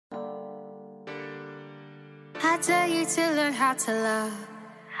I dare you to learn how to love.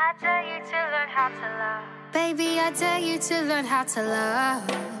 I dare you to learn how to love. Baby, I dare you to learn how to love.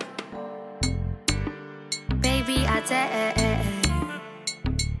 Baby, I dare.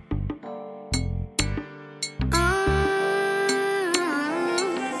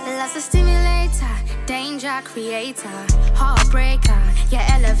 Love's a stimulator, danger creator, heartbreaker,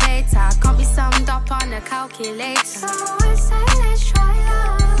 yeah elevator. Can't be summed up on a calculator. So I say let's try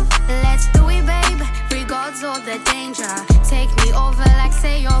love. Let's do it, babe. Regards all the danger. Take me over like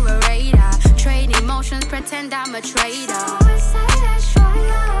say you're a raider. Trade emotions, pretend I'm a trader. So I say let's try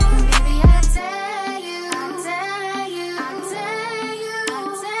love. Baby, I dare you. I dare you. I dare you. I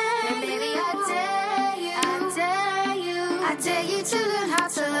dare you. Baby, I dare you. I dare you. I dare you to learn how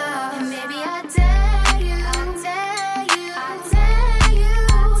to love. And baby, I dare you. I dare you. I dare you.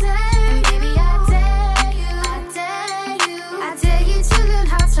 I dare you. And baby, I dare you. I dare you. I dare you to learn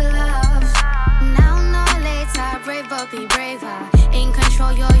how to love. Now, not later. Brave but be braver. In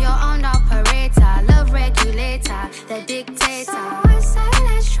control, you're your own operator. Love regulator, the dictator. So I say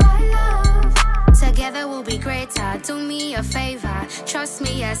let's try love. Together we'll be greater. Do me a favor. Trust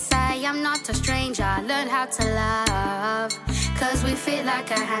me, yes, I am not a stranger. Learn how to love. Cause we fit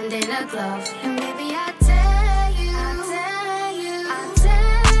like a hand in a glove. And baby, I dare you. I dare you. I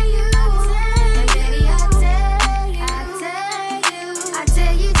dare you. I dare you. And baby, I dare you. I dare you. I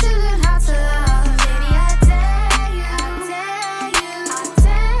dare you to learn how to love. And baby, I dare you. I dare you. I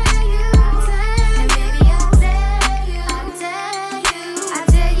dare you. I dare you. And baby, I dare you. I dare you. I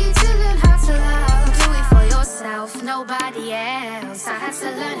dare you to learn how to love. Do it for yourself, nobody else. I had to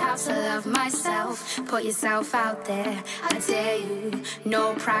learn how to love myself. Put yourself out there. I dare you.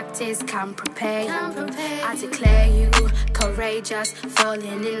 No practice can prepare you. I declare you courageous.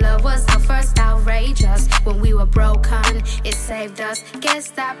 Falling in love was our first outrageous. When we were broken, it saved us.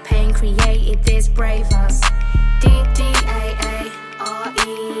 Guess that pain created this brave us. D-D-A-A-R-E.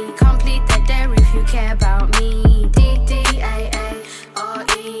 Complete the dare if you care about me. D-D-A-A-R-E.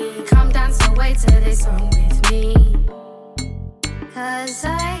 Come dance away to this song with me. Cause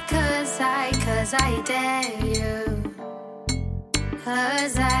I dare you.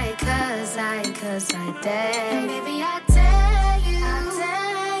 Cause I dare. And baby, I dare you. I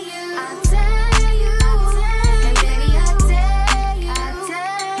dare you. I dare you. I dare you. And baby, I dare you. I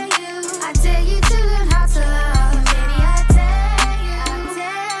dare you. I dare you to learn how to love. And baby, I dare you. I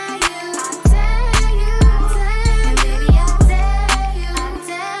dare you. I dare you. I dare you. And baby, I dare you. I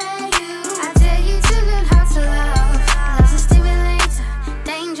dare you. I dare you to learn how to love. Love's a stimulator,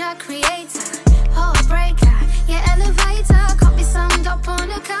 danger creator, heartbreaker, yeah elevator. Can't be summed up on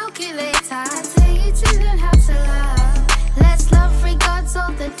a calculator. I dare you to learn how to love. Let's love regards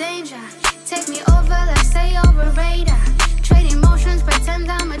all the danger. Take me over like say you're a raider. Trade emotions, pretend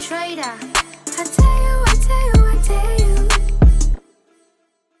I'm a trader. I tell you,